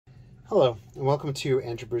Hello, and welcome to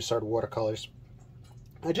Andrew Broussard Watercolors.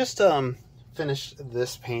 I just finished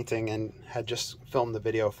this painting and had just filmed the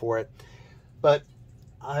video for it, but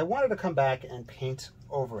I wanted to come back and paint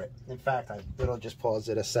over it. In fact, I literally just paused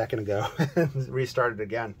it a second ago and restarted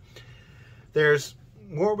again. There's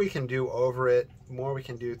more we can do over it, more we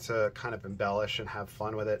can do to kind of embellish and have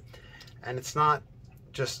fun with it. And it's not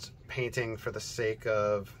just painting for the sake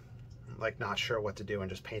of like not sure what to do and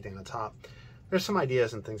just painting on top. There's some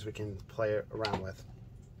ideas and things we can play around with.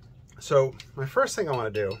 So my first thing I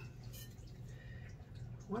want to do,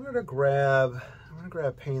 I want to grab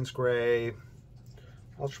Payne's Gray,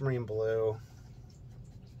 Ultramarine Blue,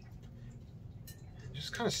 and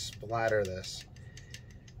just kind of splatter this.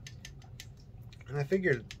 And I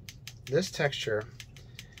figured this texture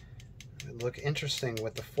would look interesting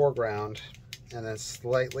with the foreground and then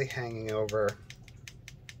slightly hanging over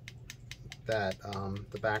that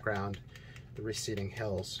the background, the receding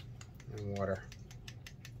hills and water.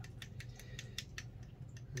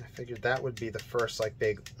 And I figured that would be the first like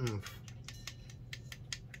big oomph.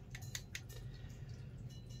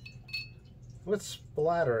 With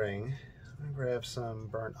splattering, I'm gonna grab some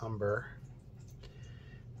burnt umber.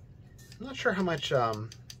 I'm not sure how much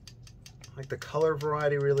like the color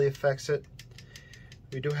variety really affects it.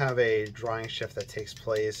 We do have a drying shift that takes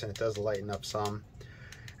place and it does lighten up some.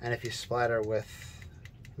 And if you splatter with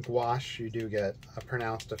gouache, you do get a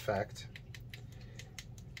pronounced effect,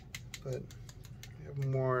 but we have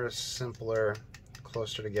more simpler,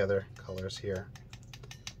 closer together colors here.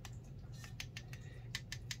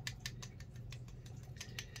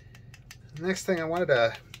 Next thing, I wanted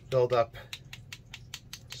to build up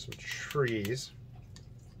some trees,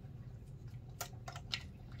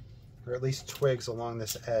 or at least twigs along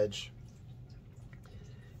this edge.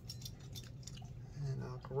 And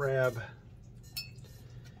I'll grab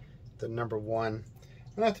the number 1. I'm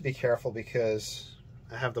gonna have to be careful because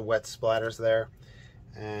I have the wet splatters there,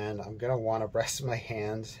 and I'm gonna want to rest my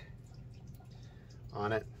hands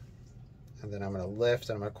on it, and then I'm gonna lift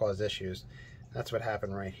and I'm gonna cause issues. That's what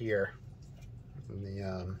happened right here in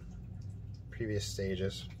the previous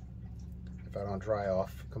stages if I don't dry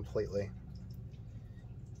off completely.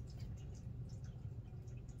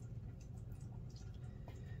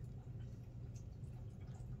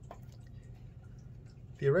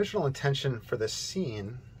 The original intention for this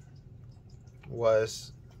scene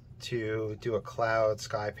was to do a cloud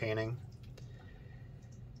sky painting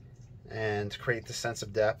and create the sense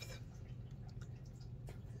of depth,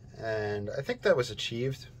 and I think that was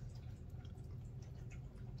achieved,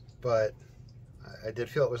 but I did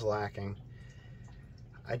feel it was lacking.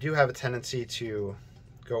 I do have a tendency to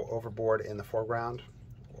go overboard in the foreground,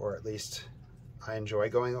 or at least I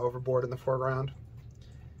enjoy going overboard in the foreground.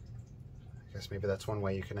 I guess maybe that's one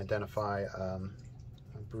way you can identify a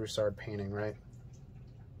Broussard painting, right?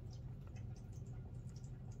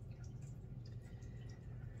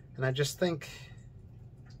 And I just think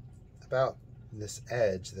about this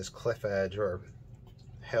edge, this cliff edge or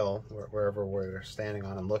hill, wherever we're standing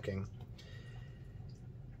on and looking,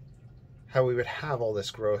 how we would have all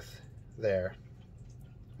this growth there.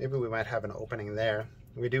 Maybe we might have an opening there.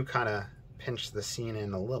 We do kind of pinch the scene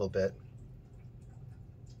in a little bit.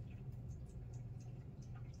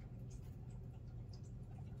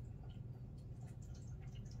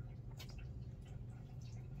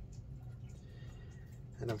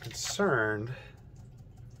 And I'm concerned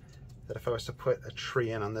that if I was to put a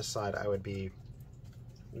tree in on this side, I would be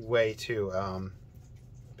way too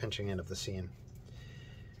pinching in of the scene.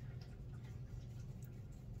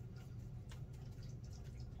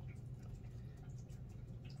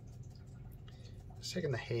 Just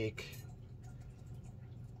taking the hake.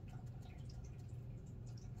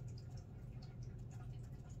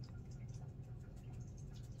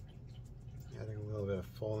 Adding a little bit of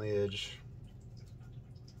foliage.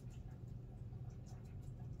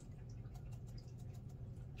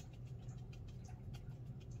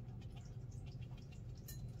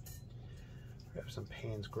 Grab some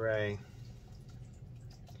Payne's Gray.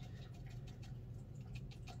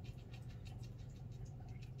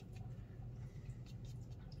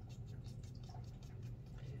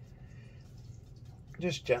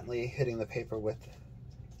 Just gently hitting the paper with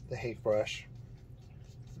the hake brush,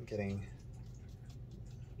 getting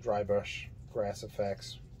dry brush grass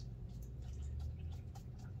effects.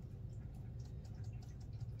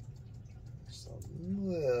 Just a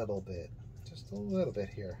little bit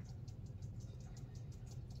here.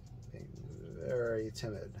 Being very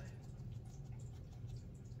timid.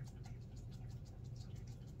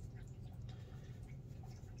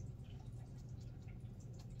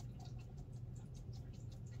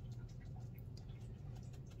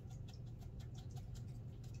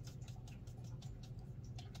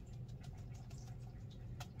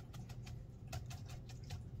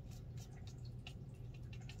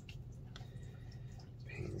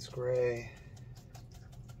 Payne's gray.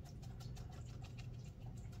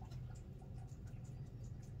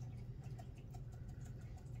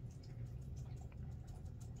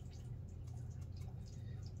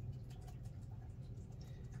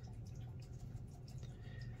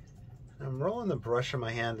 I'm rolling the brush in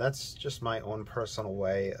my hand. That's just my own personal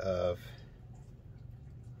way of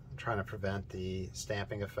trying to prevent the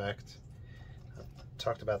stamping effect. I've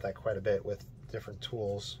talked about that quite a bit with different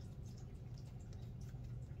tools.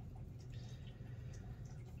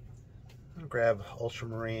 I'll grab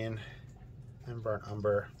ultramarine and burnt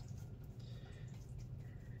umber.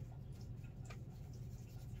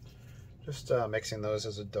 Just mixing those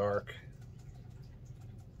as a dark.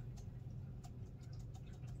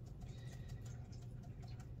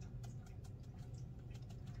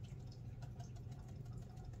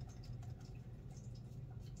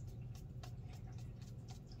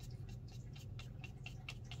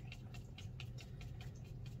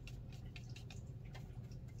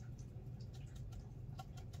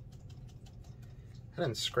 I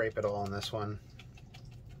didn't scrape it all on this one.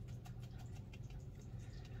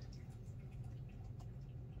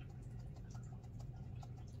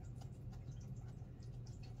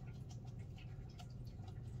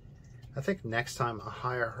 I think next time a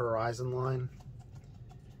higher horizon line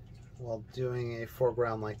while doing a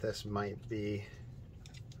foreground like this might be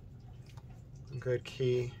a good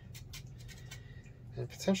key. And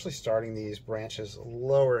potentially starting these branches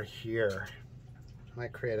lower here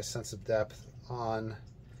might create a sense of depth on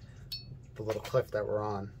the little cliff that we're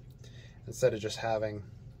on, instead of just having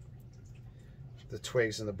the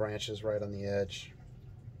twigs and the branches right on the edge.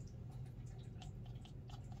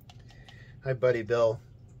 My buddy Bill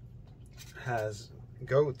has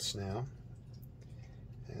goats now,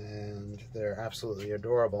 and they're absolutely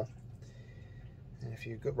adorable. And if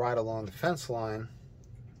you ride along the fence line,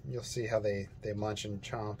 you'll see how they munch and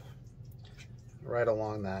chomp right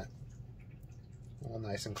along that, all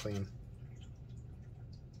nice and clean.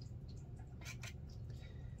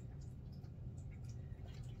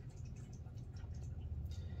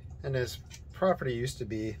 And his property used to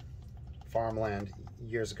be farmland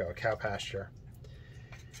years ago, a cow pasture.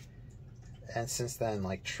 And since then,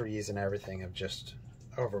 like, trees and everything have just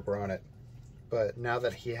overgrown it. But now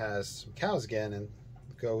that he has some cows again, and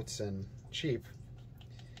goats and sheep,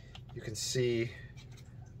 you can see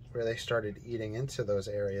where they started eating into those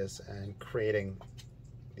areas and creating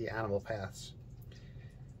the animal paths,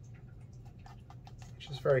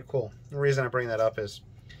 which is very cool. The reason I bring that up is,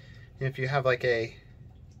 if you have like a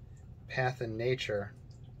path in nature,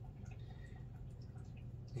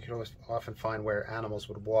 you can always often find where animals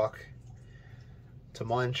would walk to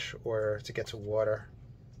munch or to get to water.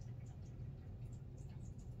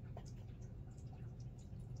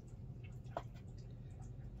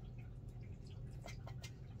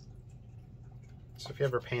 So if you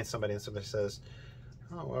ever paint somebody and somebody says,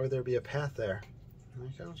 "Oh, why would there be a path there?"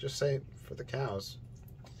 I'll just say, for the cows,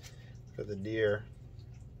 for the deer,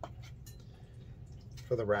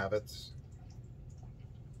 for the rabbits.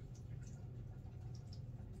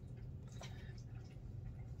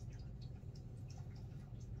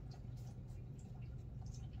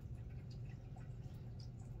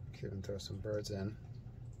 Even throw some birds in.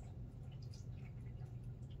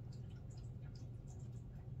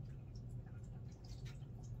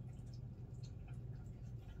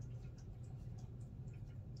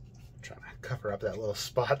 Trying to cover up that little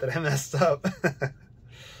spot that I messed up.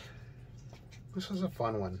 This was a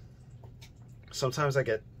fun one. Sometimes I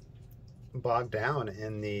get bogged down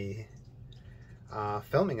in the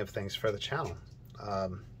filming of things for the channel,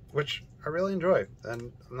 which I really enjoy,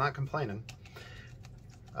 and I'm not complaining.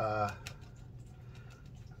 But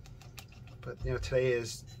you know, today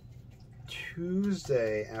is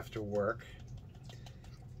Tuesday after work.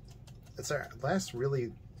 It's our last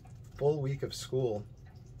really full week of school.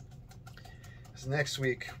 So next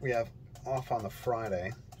week we have off on the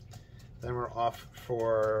Friday. Then we're off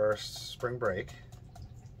for spring break.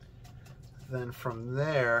 Then from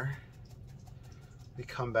there we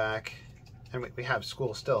come back, and we have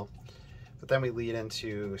school still. But then we lead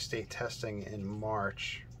into state testing in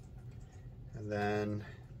March, and then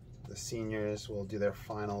the seniors will do their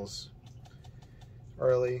finals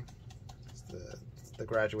early. The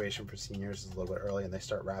graduation for seniors is a little bit early, and they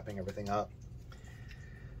start wrapping everything up.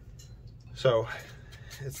 So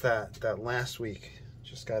it's that last week.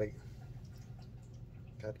 Just gotta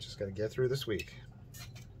get through this week.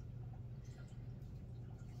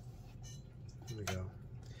 Here we go.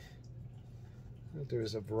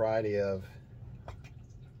 There's a variety of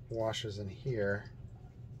washes in here.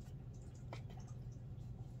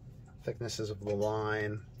 Thicknesses of the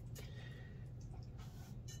line.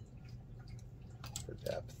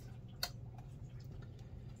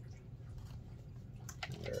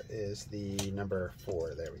 Where is the number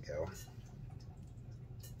 4? There we go.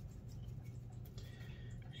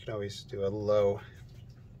 You can always do a low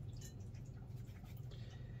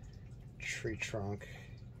tree trunk,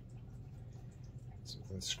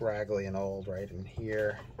 something scraggly and old right in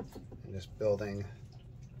here, and just building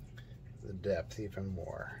the depth even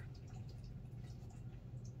more.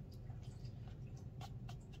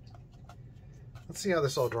 Let's see how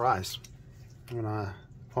this all dries. I'm gonna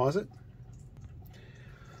pause it.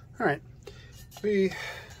 All right,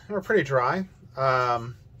 we're pretty dry.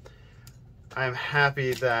 I'm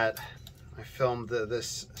happy that I filmed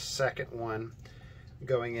this second one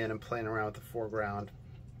going in and playing around with the foreground.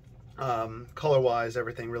 Color-wise,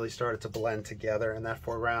 everything really started to blend together in that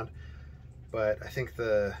foreground, but I think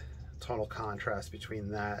the tonal contrast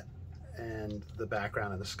between that and the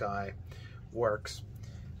background and the sky works,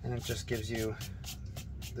 and it just gives you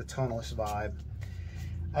the tonalist vibe.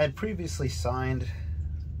 I had previously signed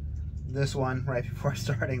this one right before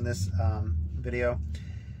starting this video,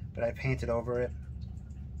 but I painted over it.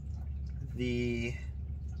 The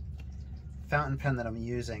fountain pen that I'm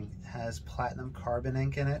using has platinum carbon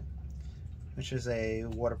ink in it, which is a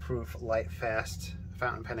waterproof, light, fast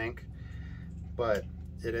fountain pen ink, but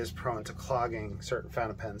it is prone to clogging certain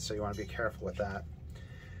fountain pens, so you want to be careful with that.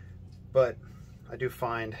 But I do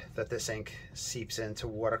find that this ink seeps into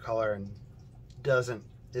watercolor and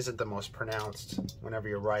isn't the most pronounced whenever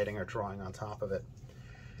you're writing or drawing on top of it.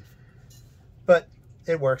 But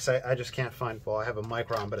it works. I just can't find, well, I have a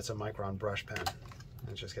Micron, but it's a Micron brush pen.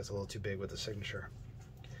 It just gets a little too big with the signature.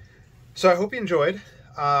 So I hope you enjoyed.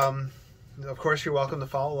 Of course, you're welcome to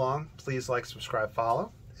follow along. Please like, subscribe,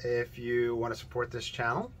 follow. If you want to support this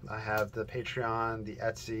channel, I have the Patreon, the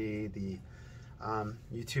Etsy, the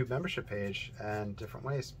YouTube membership page, and different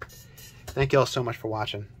ways. Thank you all so much for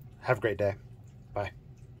watching. Have a great day. Bye.